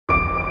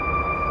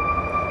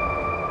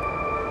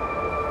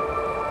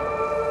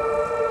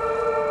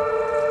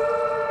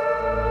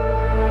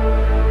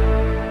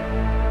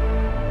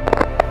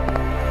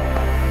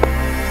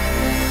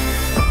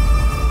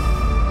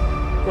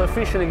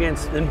fishing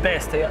against the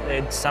best out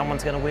there.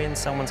 Someone's going to win,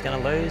 someone's going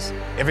to lose.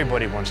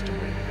 Everybody wants to win.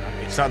 You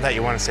know? It's not that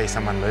you want to see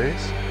someone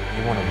lose,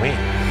 you want to win.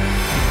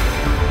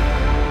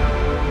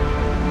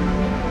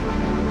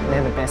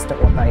 They're the best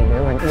at what they do,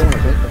 and you want to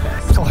beat the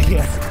best. Oh,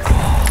 yeah.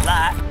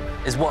 That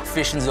is what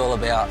fishing's all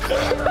about.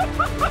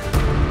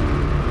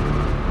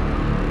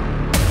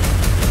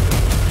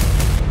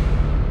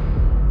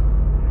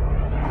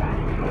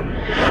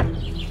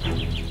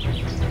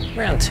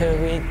 Round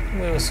two,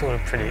 we were sort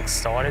of pretty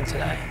excited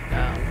today.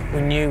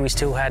 We knew we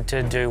still had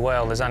to do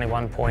well. There's only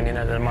 1 point in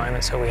it at the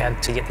moment, so we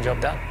had to get the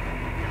job done.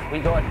 We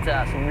got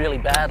some really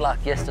bad luck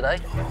yesterday,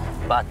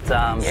 but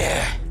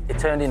yeah, it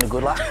turned into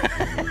good luck.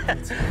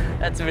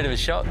 That's a bit of a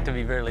shock, to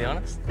be brutally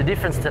honest. The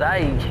difference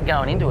today,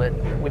 going into it,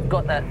 we've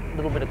got that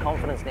little bit of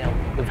confidence now.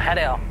 We've had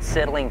our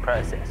settling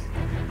process.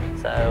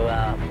 So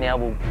now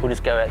we'll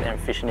just go out there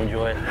and fish and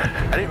enjoy it.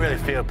 I didn't really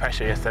feel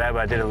pressure yesterday, but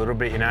I did a little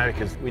bit, you know,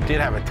 because we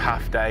did have a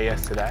tough day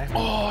yesterday.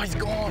 Oh, he's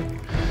gone.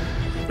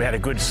 We had a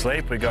good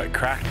sleep, we got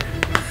cracked.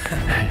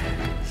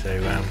 So,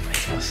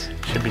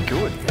 should be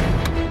good.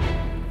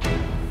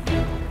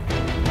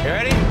 You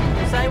ready?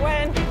 Say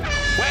when.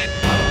 When?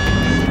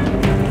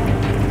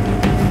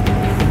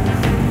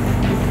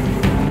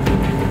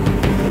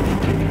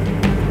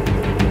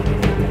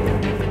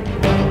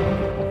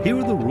 Here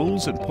are the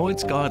rules and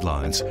points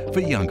guidelines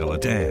for Youngalla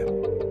Dam.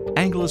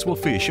 Anglers will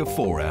fish a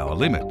 4-hour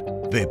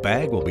limit. Their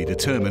bag will be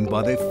determined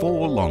by their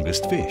 4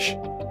 longest fish.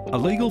 A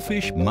legal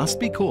fish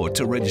must be caught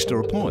to register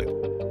a point.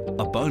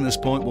 A bonus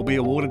point will be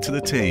awarded to the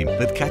team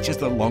that catches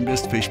the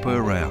longest fish per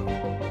round.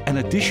 An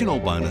additional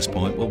bonus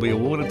point will be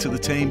awarded to the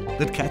team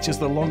that catches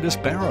the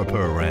longest barra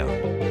per round.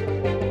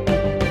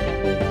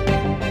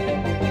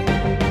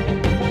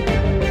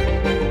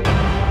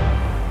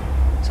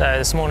 So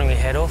this morning we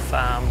head off.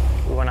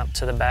 We went up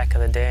to the back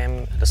of the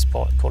dam at a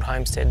spot called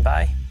Homestead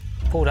Bay.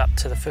 Pulled up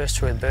to the first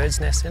tree with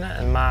bird's nest in it,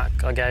 and I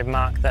gave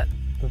Mark that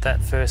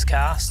first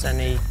cast, and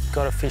he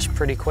got a fish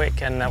pretty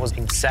quick, and that was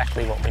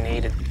exactly what we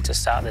needed to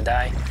start the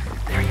day.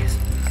 There he is.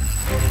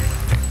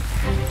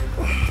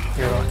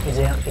 You're right, he's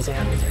out, he's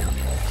out, he's out.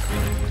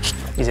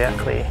 He's out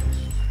clear.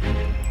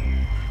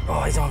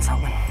 Oh, he's on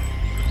something.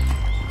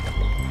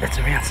 That's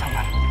around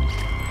something.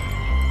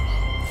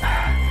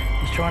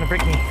 He's trying to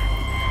brick me.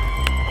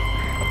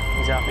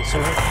 He's up, he's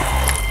swimming.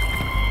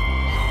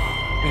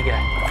 Here you go.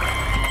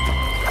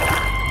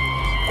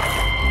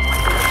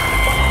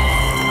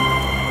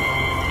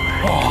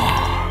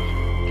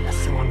 Oh,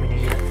 that's the one we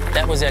needed.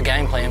 That was our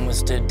game plan,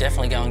 was to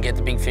definitely go and get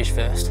the big fish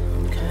first.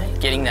 Okay.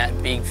 Getting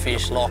that big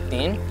fish locked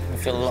in, we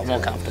feel a lot more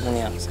comfortable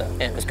now, so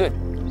yeah, it was good.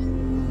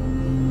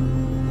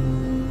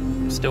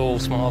 Still all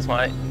smiles,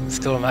 mate.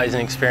 Still an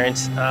amazing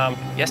experience.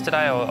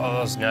 Yesterday I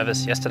was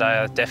nervous. Yesterday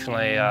I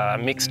definitely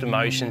mixed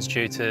emotions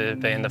due to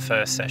being the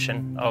first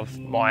session of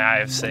my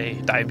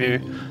AFC debut.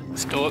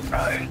 Let's do it,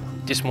 bro.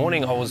 This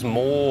morning I was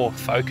more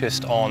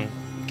focused on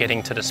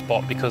getting to the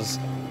spot because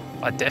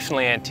I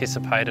definitely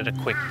anticipated a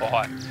quick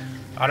bite.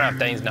 I don't know if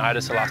Dean's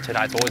noticed the last 2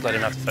 days, always let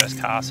him have the first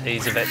cast.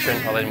 He's a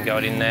veteran, I let him go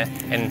in there.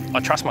 And I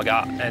trust my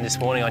gut, and this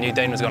morning I knew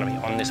Dean was going to be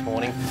on this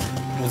morning.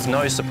 It was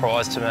no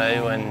surprise to me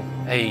when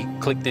he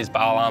clicked his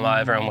bar alarm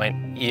over and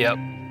went, yep,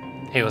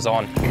 he was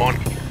on. Come on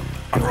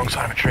the wrong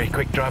side of a tree,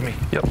 quick, drive me.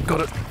 Yep,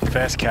 got it.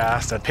 First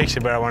cast, I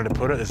pictured where I wanted to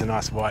put it. There's a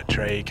nice white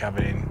tree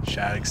covered in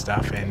shag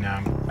stuff, and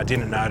I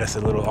didn't notice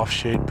a little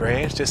offshoot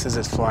branch. Just as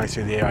it's flying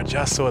through the air, I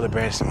just saw the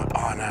branch and I'm like,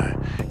 oh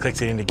no.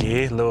 Clicked it into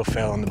gear, lure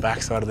fell on the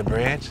back side of the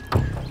branch,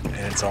 and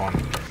it's on.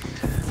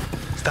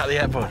 Start the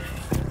outboard.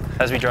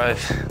 As we drove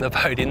the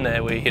boat in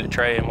there, we hit a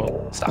tree and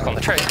we're stuck on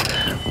the tree.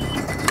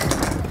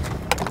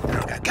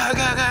 Go,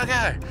 go, go,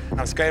 go.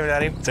 I'm screaming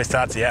at him. So he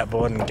starts the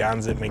outboard and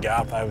guns it and we go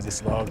up over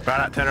this log. Right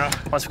up, turn it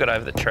off. Once we got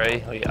over the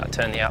tree, we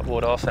turned the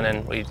outboard off and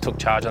then we took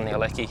charge on the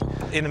Alecki.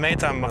 In the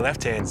meantime, my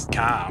left hand's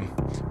calm,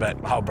 but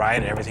my whole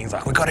brain and everything's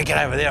like, we've got to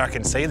get over there. I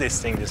can see this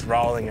thing just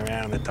rolling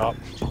around on the top.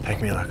 Take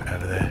me a look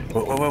over there.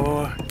 Whoa, whoa, whoa,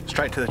 whoa.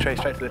 Straight to the tree,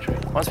 straight to the tree.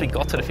 Once we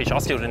got to the fish, I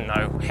still didn't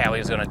know how he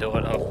was going to do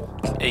it. I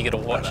was eager to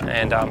watch.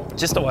 And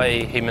just the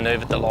way he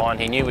manoeuvred the line,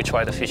 he knew which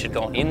way the fish had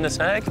gone in the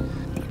snag.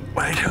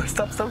 Wait,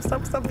 stop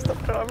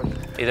driving.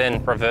 He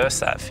then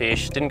reversed that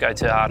fish, didn't go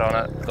too hard on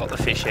it, got the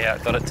fish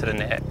out, got it to the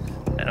net,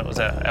 and it was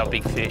our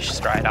big fish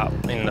straight up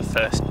in the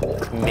first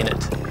minute.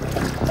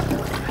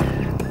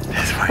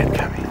 There's Wayne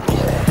coming.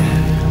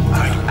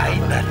 Oh, he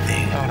ate that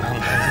thing.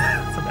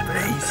 It's a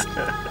beast.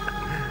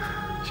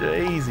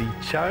 Jeez, he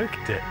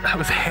choked it. That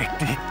was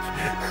hectic.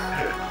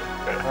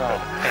 Oh,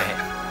 man.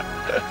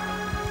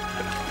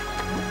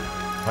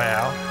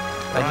 Well,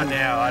 right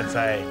now I'd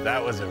say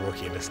that was a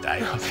rookie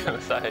mistake. I was going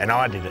to say. And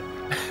I did it.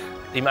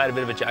 He made a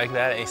bit of a joke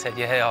about it. He said,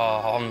 yeah,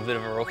 I'm a bit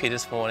of a rookie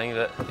this morning.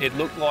 But it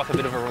looked like a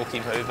bit of a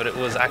rookie move, but it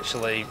was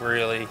actually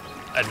really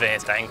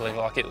advanced angling.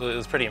 Like, it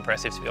was pretty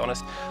impressive, to be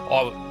honest.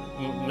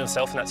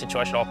 Myself in that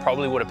situation, I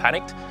probably would have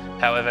panicked.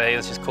 However, he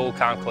was just cool,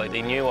 calm, collected.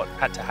 He knew what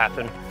had to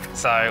happen.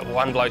 So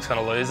one bloke's going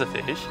to lose the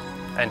fish,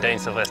 and Dean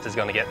Silvester's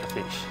going to get the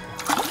fish.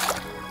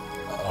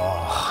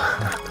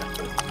 Oh,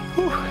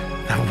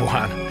 number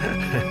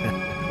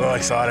one. Well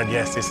excited,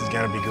 yes, this is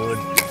going to be good.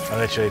 I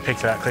literally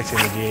picked it up, clicked in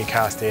the gear,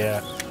 cast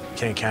out,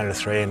 can counter to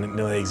 3 and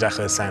nearly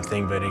exactly the same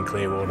thing but in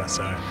clear water.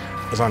 So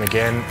I was on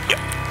again. Yep.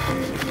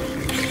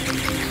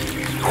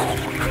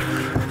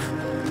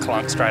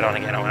 Clunk straight on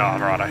again. I went, oh,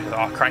 righto.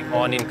 I cranked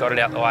mine in, got it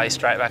out the way,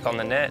 straight back on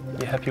the net.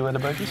 You happy with the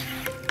bogies?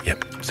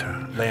 Yep. So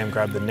Liam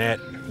grabbed the net.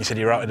 He said,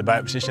 "You right with the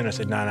boat position?" I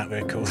said, no,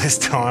 we're cool this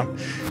time.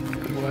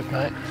 Good work,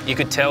 mate. You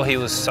could tell he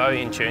was so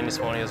in tune this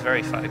morning. He was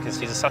very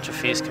focused. He's such a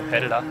fierce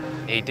competitor.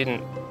 He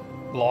didn't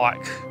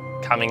like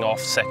coming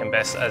off second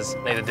best, as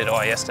neither did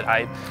I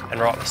yesterday, and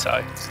rightly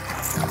so.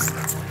 Nice.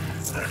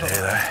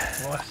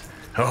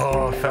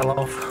 Oh, fell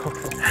off.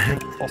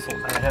 Fossil,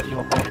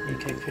 you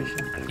keep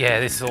fishing. Yeah,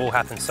 this has all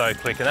happened so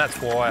quick, and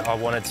that's why I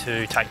wanted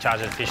to take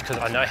charge of the fish, because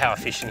I know how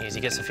efficient he is. He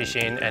gets the fish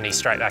in and he's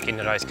straight back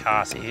into those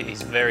casts.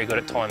 He's very good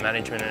at time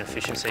management and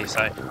efficiency.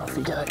 So Off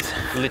he goes.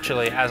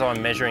 literally, as I'm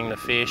measuring the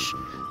fish,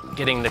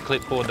 getting the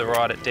clipboard to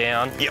write it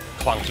down, yep,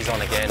 clunk, he's on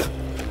again.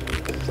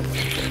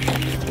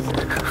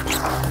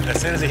 As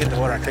soon as he hit the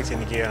water, I clicked in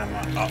the gear and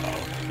I'm like,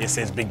 uh-oh. You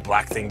see this big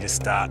black thing just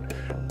start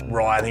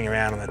writhing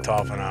around on the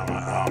top and I'm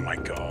like, oh my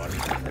God.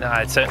 No,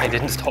 it certainly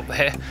didn't stop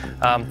there.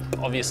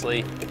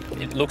 Obviously,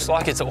 it looks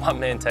like it's a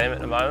one-man team at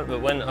the moment, but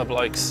when a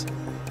bloke's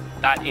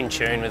that in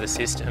tune with the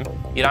system,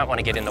 you don't want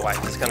to get in the way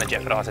because it's going to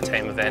jeopardise a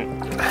team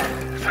event.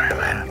 Sorry,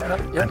 mate.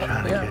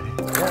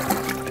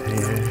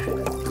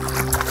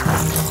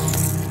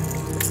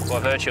 By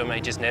virtue of me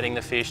just netting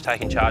the fish,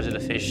 taking charge of the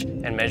fish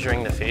and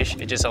measuring the fish,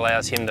 it just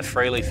allows him to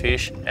freely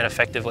fish and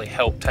effectively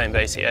help Team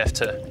BCF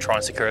to try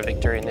and secure a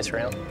victory in this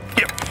round.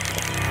 Yep.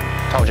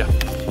 Told you.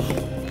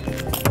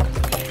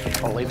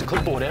 I'll leave the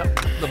clipboard out.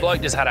 The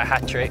bloke just had a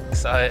hat trick,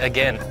 so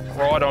again,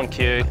 right on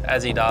cue,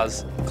 as he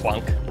does,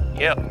 clunk.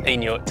 Yep, he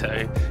knew it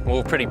too. We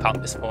were pretty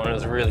pumped this morning. It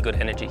was really good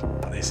energy.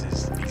 This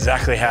is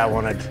exactly how I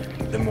wanted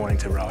the morning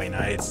to roll. You know,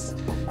 it's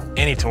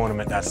any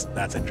tournament, that's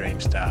a dream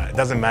start. It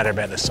doesn't matter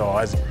about the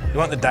size. You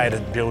want the day to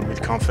build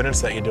with confidence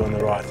that you're doing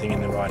the right thing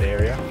in the right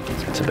area.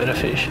 It's a better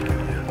fish.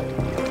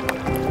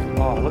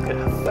 Oh, look at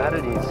how fat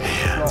it is.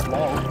 Yeah. It's not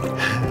long.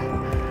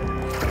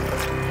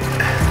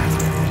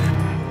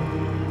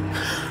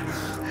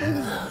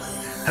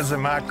 As the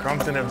Mark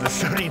Crompton of the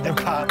sooty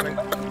department.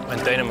 When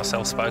Dean and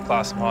myself spoke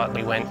last night,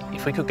 we went,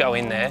 if we could go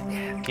in there,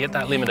 get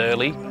that limit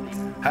early,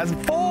 Has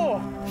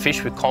 4.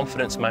 fish with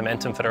confidence and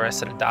momentum for the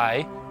rest of the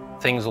day,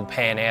 things will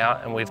pan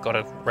out and we've got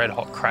a red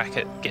hot crack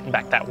at getting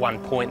back that 1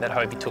 point that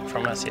Hobie took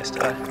from us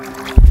yesterday.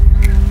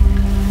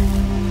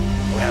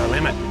 We have a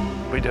limit.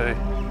 We do.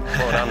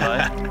 Well done,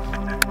 mate.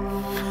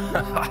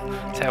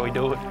 That's how we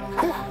do it.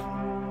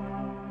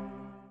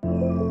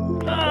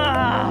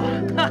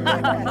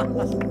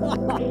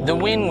 The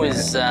win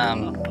was,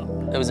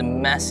 there was a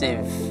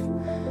massive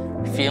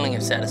feeling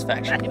of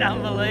satisfaction.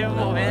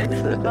 Unbelievable, man.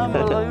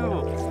 Unbelievable.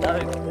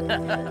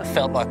 I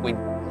felt like we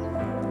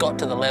got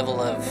to the level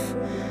of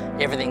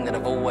everything that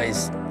I've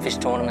always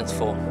fished tournaments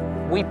for.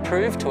 We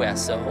proved to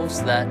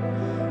ourselves that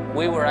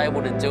we were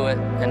able to do it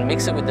and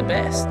mix it with the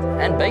best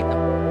and beat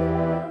them.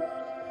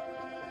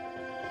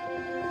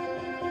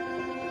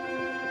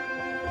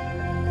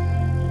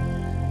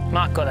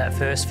 Mark got that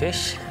first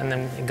fish and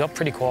then it got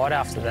pretty quiet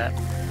after that.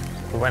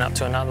 We went up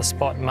to another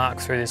spot, Mark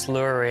threw this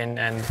lure in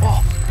and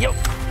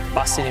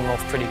busted him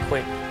off pretty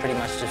quick. Pretty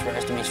much just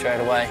roasted me straight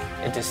away.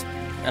 It just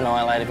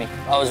annihilated me.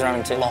 I was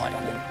running too light.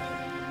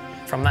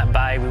 From that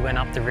bay, we went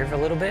up the river a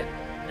little bit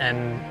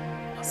and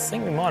I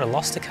think we might have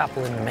lost a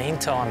couple in the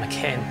meantime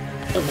again.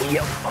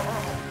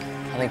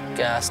 I think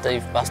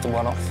Steve busted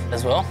one off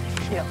as well.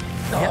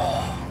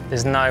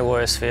 There's no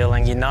worse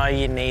feeling. You know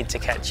you need to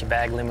catch your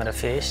bag limit of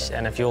fish,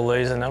 and if you're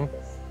losing them,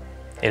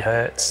 it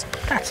hurts.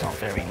 That's not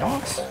very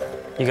nice.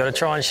 You got to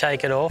try and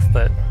shake it off,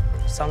 but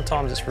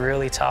sometimes it's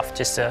really tough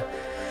just to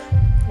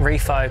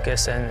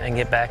refocus and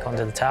get back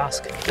onto the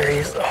task. There he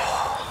is.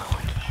 Oh.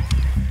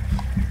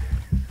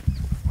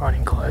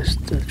 Running close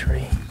to the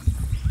tree.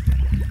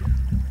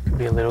 Could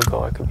be a little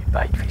guy, could be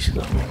bait fish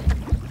or something.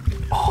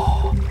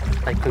 Oh,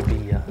 they could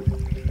be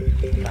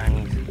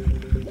bonies.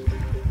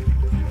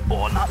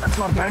 Oh, no, that's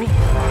not a bony.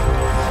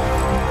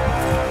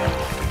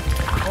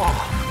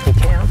 Oh, he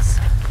counts.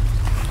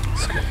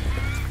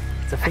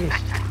 It's a fish.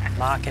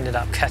 Mark ended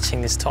up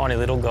catching this tiny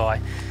little guy.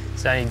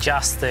 It's only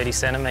just 30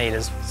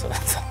 centimetres. So I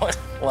thought,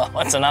 well,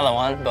 that's another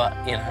one, but,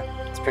 you know,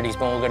 it's pretty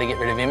small. We've got to get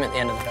rid of him at the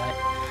end of the day.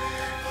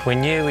 We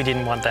knew we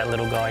didn't want that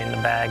little guy in the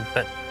bag,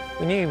 but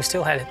we knew we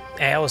still had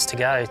hours to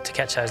go to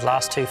catch those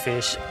last 2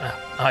 fish,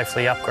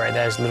 hopefully upgrade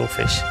those little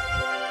fish.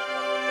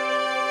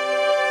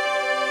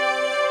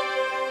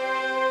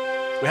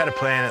 We had a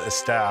plan at the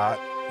start,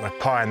 like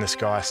pie in the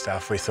sky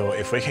stuff. We thought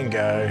if we can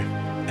go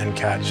and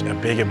catch a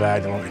bigger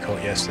bag than what we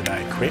caught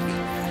yesterday quick,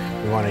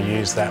 we want to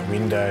use that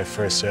window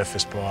for a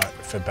surface bite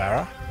for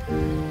Barra.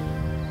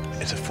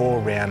 It's a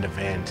 4-round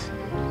event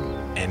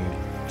and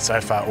so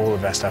far all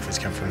of our stuff has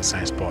come from the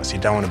same spot, so you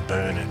don't want to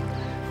burn it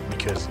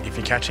because if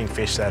you're catching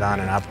fish that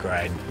aren't an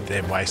upgrade,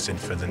 they're wasted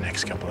for the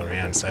next couple of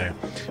rounds. So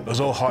it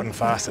was all hot and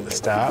fast at the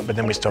start, but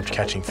then we stopped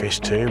catching fish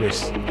too,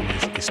 which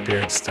your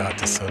spirits start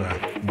to sort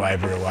of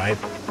waver away.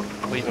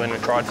 we went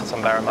and tried for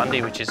some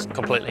barramundi, which is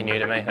completely new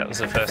to me. That was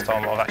the first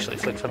time I've actually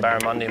flicked for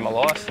barramundi in my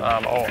life.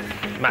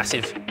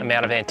 Massive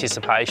amount of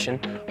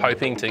anticipation,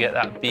 hoping to get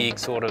that big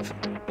sort of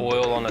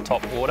boil on the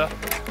top water,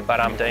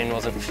 but Dean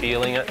wasn't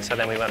feeling it, so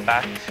then we went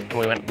back and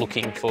we went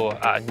looking for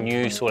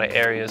new sort of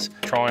areas,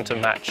 trying to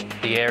match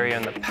the area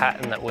and the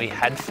pattern that we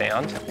had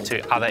found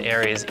to other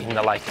areas in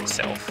the lake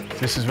itself.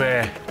 This is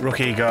where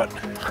Rookie got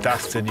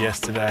dusted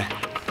yesterday.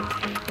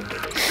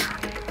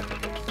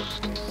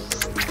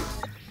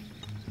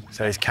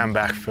 So he's come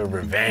back for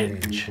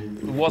revenge.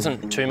 It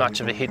wasn't too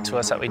much of a hit to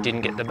us that we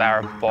didn't get the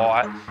barra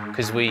bite,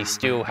 because we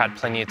still had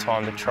plenty of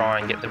time to try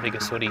and get the bigger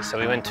sooty. So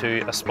we went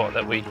to a spot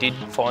that we did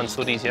find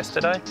sooties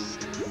yesterday,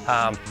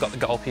 got the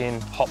gulp in,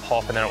 hop,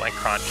 and then it went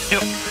crunch.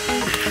 Yep.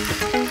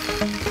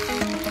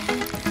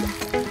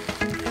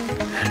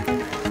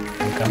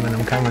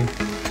 I'm coming.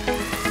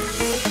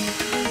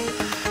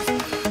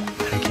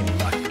 Taking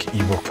like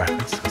you walk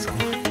backwards or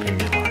something. Bring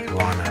me like a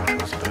line out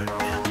across the boat.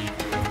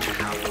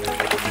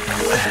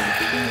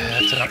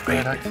 That's it up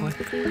there, hopefully.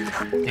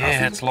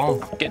 Yeah, it's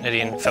long. Getting it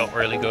in felt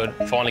really good.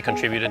 Finally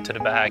contributed to the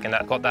bag, and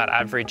that got that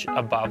average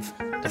above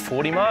the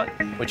 40 mark,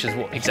 which is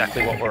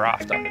exactly what we're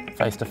after.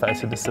 Face to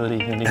face with the sooty,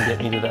 he didn't get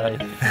me today.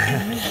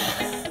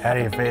 How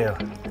do you feel?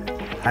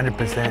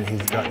 100%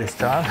 he's got this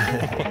time.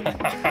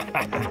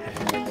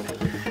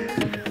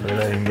 We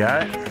let him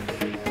go.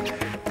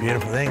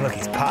 Beautiful thing, look,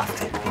 he's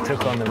puffed. He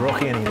took on the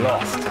rookie and he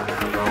lost.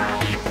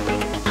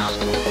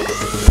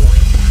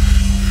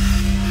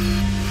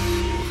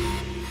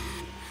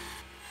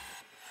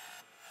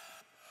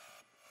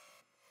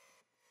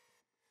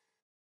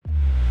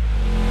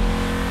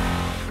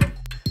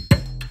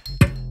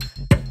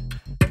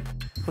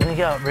 We're going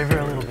to go upriver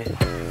a little bit.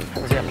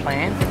 That was our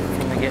plan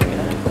from the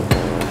get-go.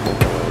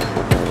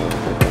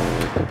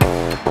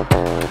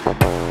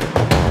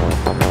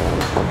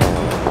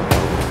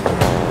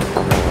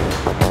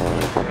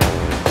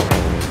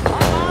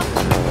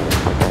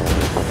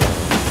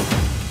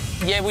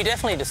 Yeah, we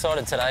definitely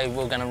decided today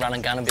we're going to run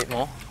and gun a bit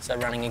more. So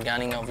running and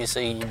gunning,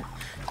 obviously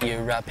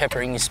you're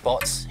peppering your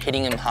spots,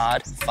 hitting them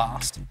hard,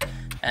 fast,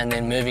 and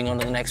then moving on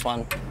to the next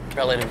one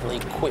relatively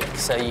quick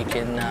so you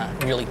can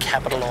really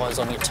capitalise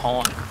on your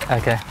time.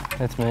 Okay,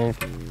 let's move.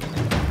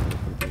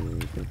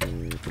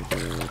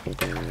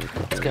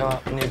 Let's go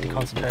up, we need to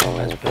concentrate on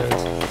those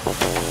birds.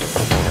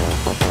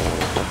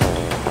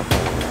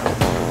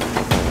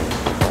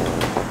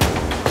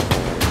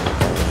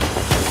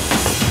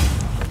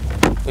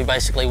 We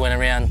basically went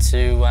around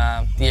to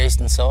the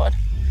eastern side,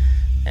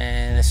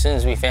 and as soon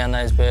as we found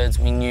those birds,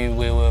 we knew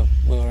we were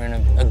in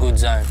a good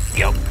zone.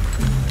 Yep.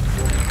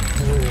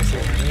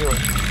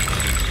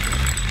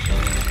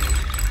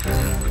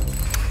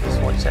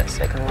 Just watch that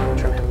second one,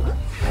 remember.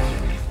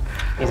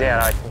 He's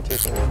out open,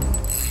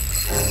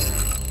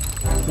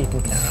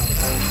 keeping calm.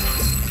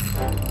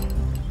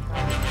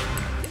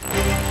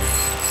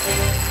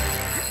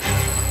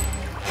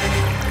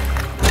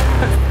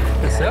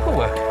 The circle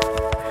work.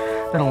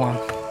 Little one.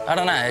 I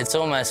don't know, it's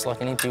almost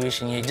like an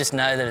intuition. You just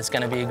know that it's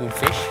going to be a good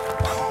fish.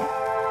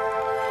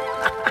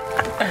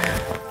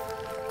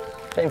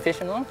 Been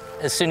fishing long?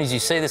 As soon as you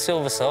see the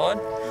silver side,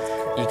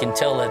 you can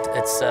tell that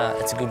it's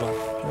a good one.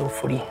 Little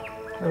footy,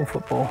 little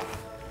football.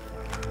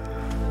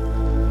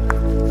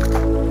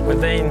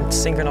 We've been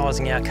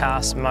synchronising our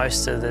casts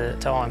most of the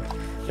time.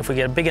 If we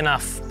get a big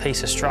enough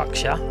piece of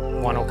structure,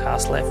 one will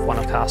cast left, one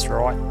will cast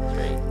right.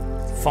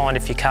 Find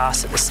if you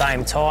cast at the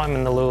same time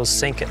and the lures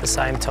sink at the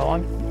same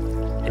time,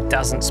 it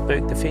doesn't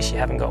spook the fish. You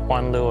haven't got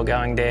one lure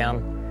going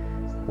down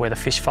where the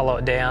fish follow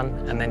it down,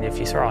 and then if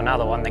you throw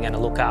another one, they're going to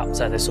look up,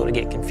 so they sort of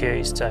get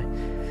confused. So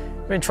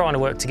we've been trying to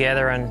work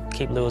together and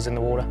keep lures in the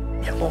water.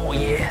 Oh,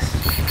 yes.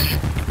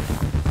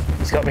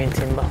 He's got me in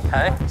timber.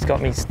 Hey? He's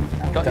got me.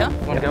 Got you?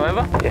 Want to go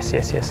over? Yes,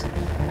 yes, yes.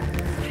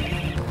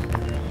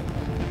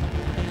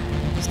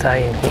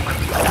 Stay in, hook.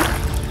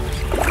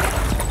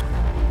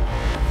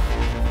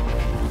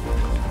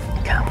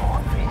 Come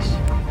on, fish.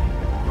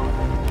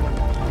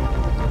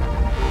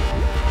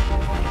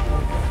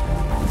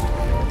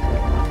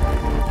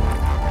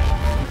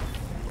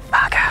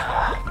 Bugger.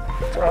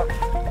 It's all right.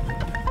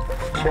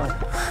 Chill.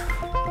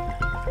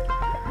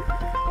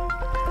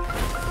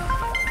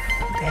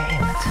 Damn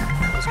it.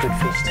 That was good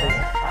fish too.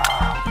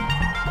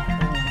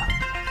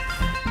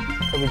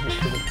 Probably just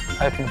should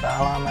have opened the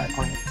bail arm on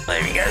him.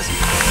 There he goes.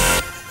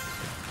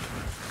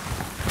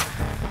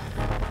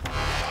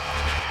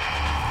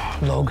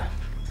 Log.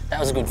 That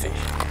was a good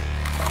fish.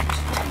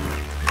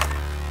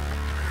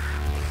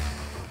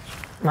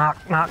 Mark.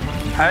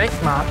 Harry?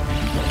 Mark.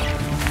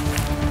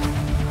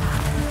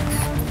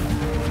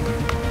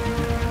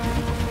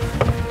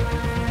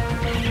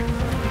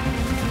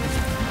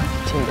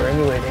 Timber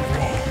everywhere down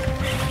there.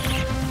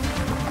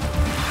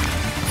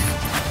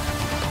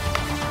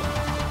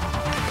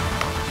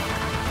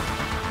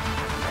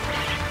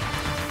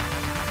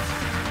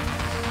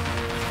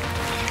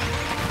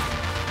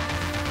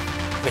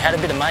 We had a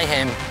bit of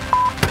mayhem,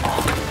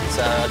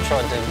 so I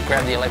tried to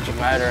grab the electric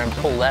motor and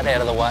pull that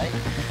out of the way.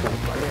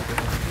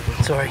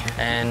 Sorry.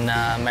 And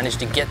managed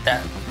to get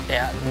that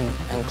out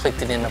and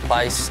clicked it into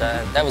place. So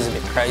that was a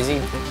bit crazy.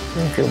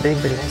 Didn't feel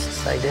big, but he wants to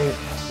stay deep.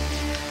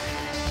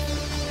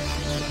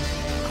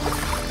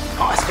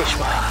 Nice fish,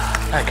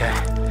 mate. Okay,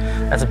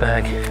 that's a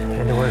bag.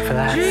 Had to work for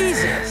that.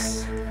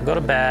 Jesus! We've got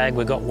a bag,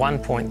 we've got 1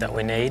 point that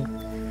we need.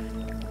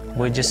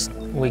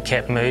 We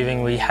kept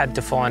moving. We had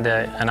to find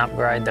an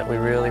upgrade that we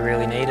really,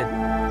 really needed.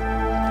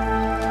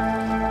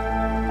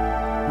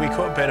 We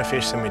caught better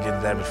fish than we did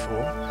the day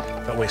before,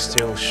 but we're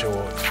still short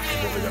of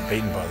what we got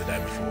beaten by the day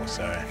before.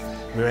 So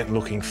we went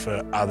looking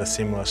for other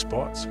similar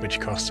spots, which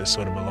cost us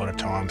sort of a lot of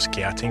time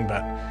scouting,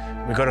 but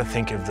we've got to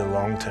think of the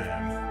long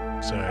term.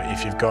 So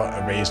if you've got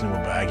a reasonable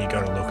bag, you've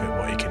got to look at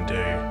what you can do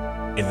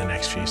in the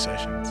next few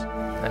sessions.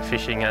 And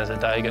fishing as the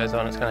day goes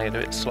on, it's going to get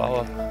a bit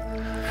slower.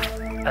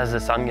 As the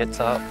sun gets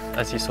up,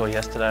 as you saw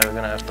yesterday, we're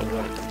going to have to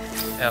work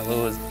our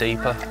lures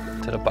deeper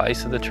to the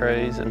base of the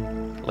trees and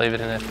leave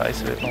it in their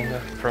face a bit longer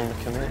for them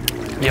to come in.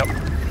 Yep.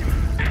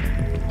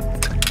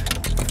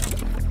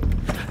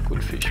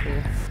 Good fish,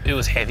 man. It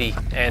was heavy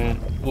and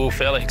we were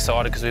fairly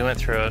excited because we went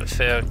through a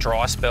fair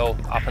dry spell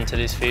up into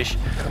this fish.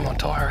 Come on,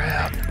 tire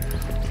out.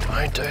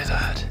 Don't do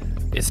that.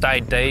 It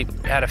stayed deep,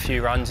 had a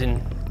few runs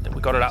in,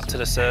 we got it up to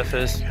the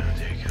surface.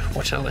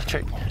 Watch the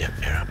electric. Yep,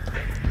 you're up.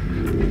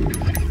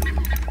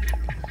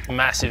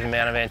 Massive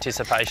amount of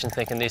anticipation,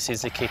 thinking this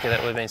is the kicker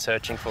that we've been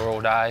searching for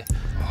all day.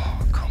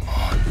 Oh, come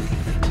on.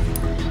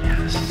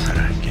 Yes.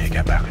 Yeah,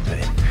 go back with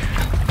me.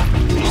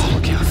 Oh,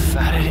 look how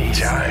fat it is.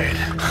 Jode.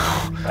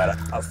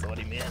 I thought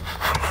he meant.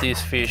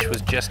 This fish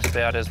was just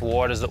about as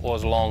wide as it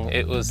was long.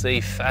 It was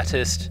the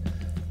fattest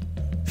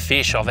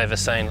fish I've ever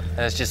seen. And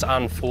it's just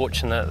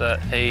unfortunate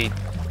that he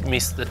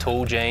missed the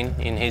tall gene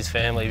in his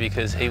family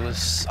because he was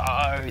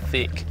so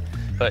thick.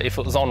 But if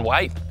it was on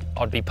weight,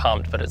 I'd be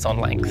pumped, but it's on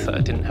length, so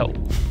it didn't help.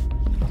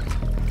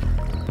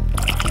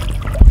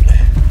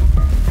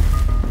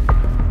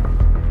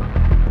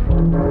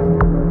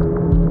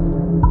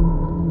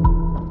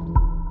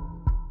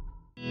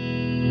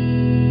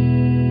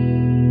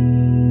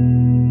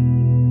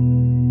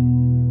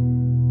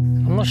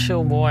 I'm not sure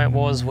why it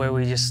was where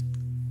we just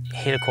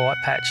hit a quiet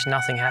patch,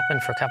 nothing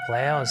happened for a couple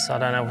of hours. I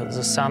don't know if it was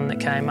the sun that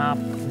came up.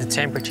 The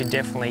temperature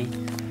definitely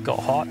got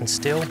hot and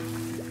still.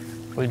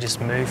 We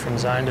just moved from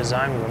zone to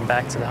zone. We went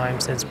back to the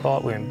homestead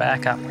spot, we went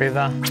back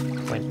upriver,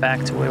 went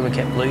back to where we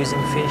kept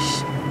losing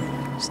fish.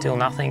 Still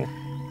nothing.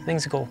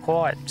 Things got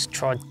quiet. Just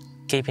tried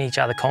keeping each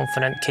other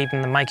confident,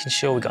 making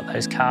sure we got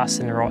those casts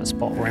in the right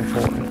spot were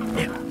important.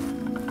 Yeah.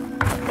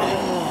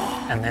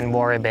 And then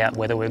worry about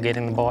whether we're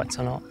getting the bites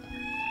or not.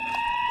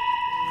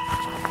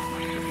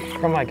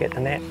 I might get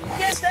the net.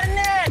 Get the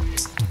net!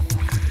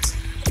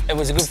 It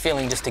was a good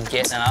feeling just to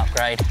get an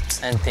upgrade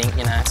and think,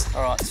 you know,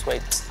 all right,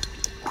 sweet.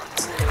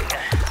 There we go.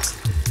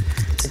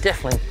 It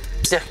definitely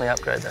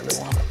upgraded that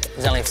little one.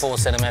 There's only a 4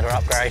 centimetre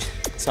upgrade.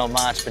 It's not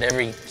much, but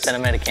every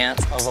centimetre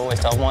counts, I've always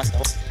told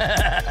myself.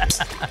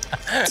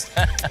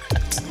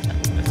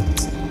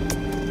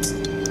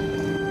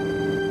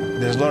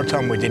 There's a lot of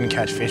time we didn't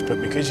catch fish,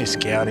 but because you're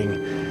scouting,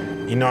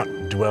 you're not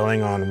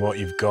dwelling on what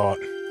you've got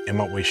and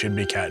what we should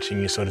be catching.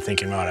 You're sort of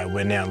thinking, right,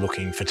 we're now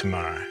looking for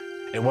tomorrow.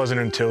 It wasn't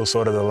until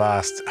sort of the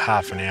last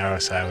half an hour or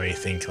so where you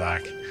think,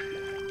 like,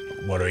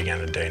 what are we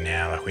going to do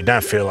now? Like, we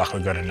don't feel like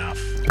we've got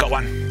enough. Got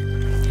one.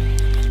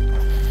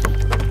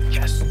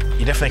 Yes.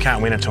 You definitely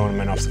can't win a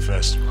tournament off the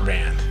first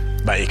round,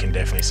 but you can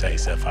definitely set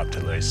yourself up to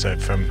lose. So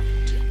from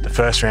the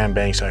first round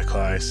being so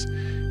close,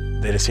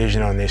 the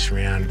decision on this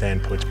round then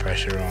puts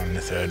pressure on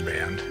the third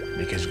round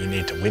because you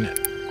need to win it.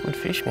 Good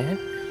fish, man.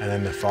 And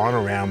then the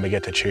final round, we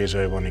get to choose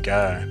where we want to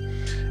go.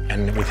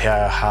 And with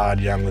how hard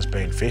Youngler's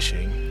been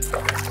fishing,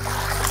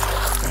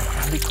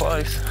 It'll be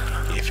close.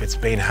 if it's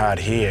been hard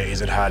here,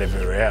 is it hard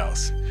everywhere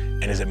else?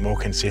 And is it more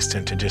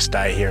consistent to just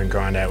stay here and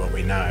grind out what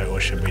we know, or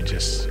should we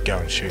just go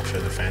and shoot for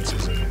the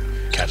fences and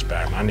catch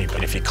barramundi?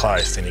 But if you're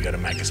close, then you've got to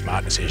make a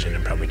smart decision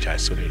and probably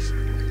chase sooties.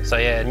 So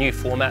yeah, new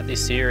format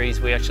this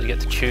series, we actually get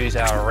to choose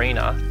our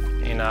arena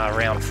in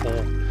round 4.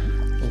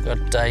 We've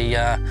got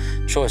a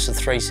choice of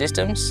 3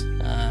 systems,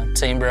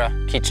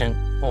 Teamborough, Kitchen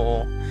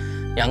or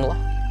Youngler.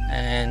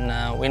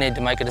 And we need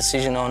to make a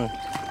decision on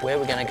where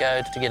we're going to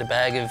go to get a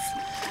bag of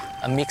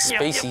a mixed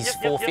species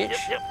 4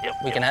 fish.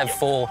 We can have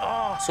 4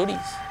 sooties,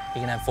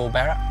 we can have 4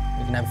 barra,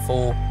 we can have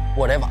 4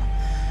 whatever.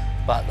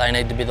 But they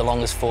need to be the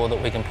longest 4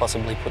 that we can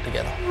possibly put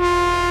together.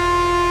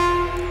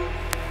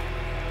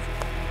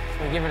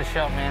 We'll give it a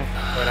shot, man.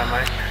 Well done,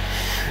 mate.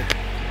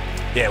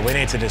 Yeah, we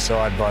need to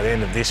decide by the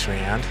end of this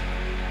round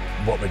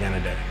what we're going to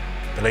do.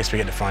 At least we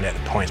get to find out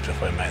the points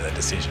before we make that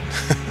decision.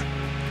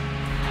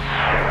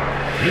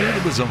 Here are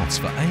the results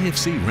for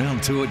AFC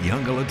Round 2 at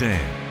Youngler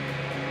Dam.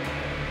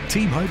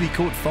 Team Hobie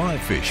caught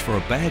 5 fish for a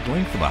bag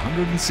length of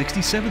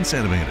 167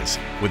 centimetres,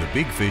 with a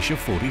big fish of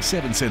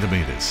 47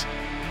 centimetres.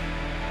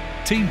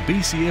 Team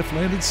BCF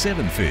landed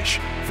 7 fish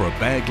for a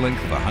bag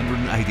length of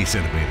 180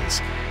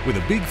 centimetres, with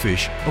a big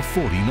fish of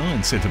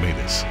 49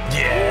 centimetres.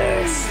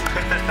 Yes!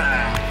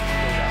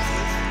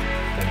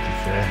 Thank you,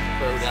 sir.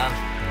 Well done.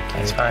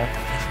 Thanks, mate.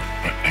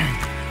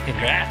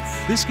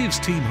 Congrats. This gives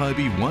Team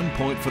Hobie 1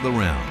 point for the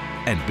round.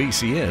 and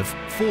BCF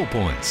 4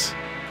 points.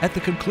 At the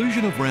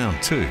conclusion of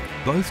round 2,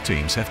 both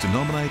teams have to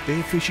nominate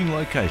their fishing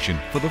location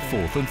for the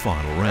 4th and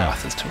final round.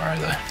 Arthur's tomorrow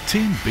though.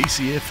 Team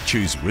BCF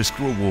choose risk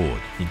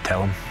reward, You'd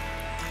tell them.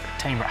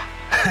 Team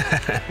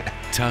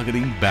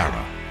targeting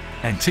Barra,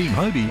 and Team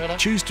Hobie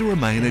choose to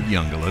remain at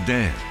Youngalla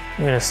Dam.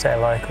 We're going to stay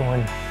local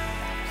and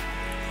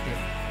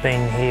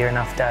been here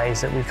enough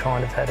days that we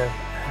kind of had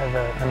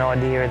an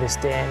idea of this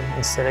dam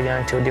instead of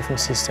going to a different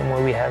system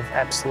where we have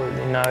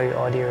absolutely no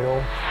idea at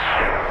all.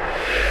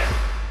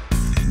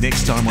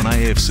 Next time on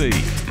AFC,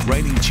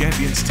 reigning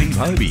champions Team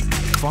Hobie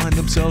find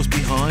themselves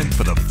behind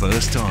for the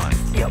first time.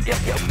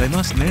 They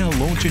must now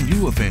launch a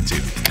new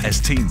offensive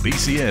as Team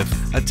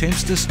BCF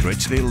attempts to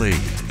stretch their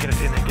lead. Get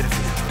us in there, get us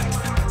in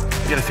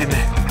there. Get us in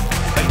there.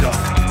 Thank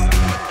God.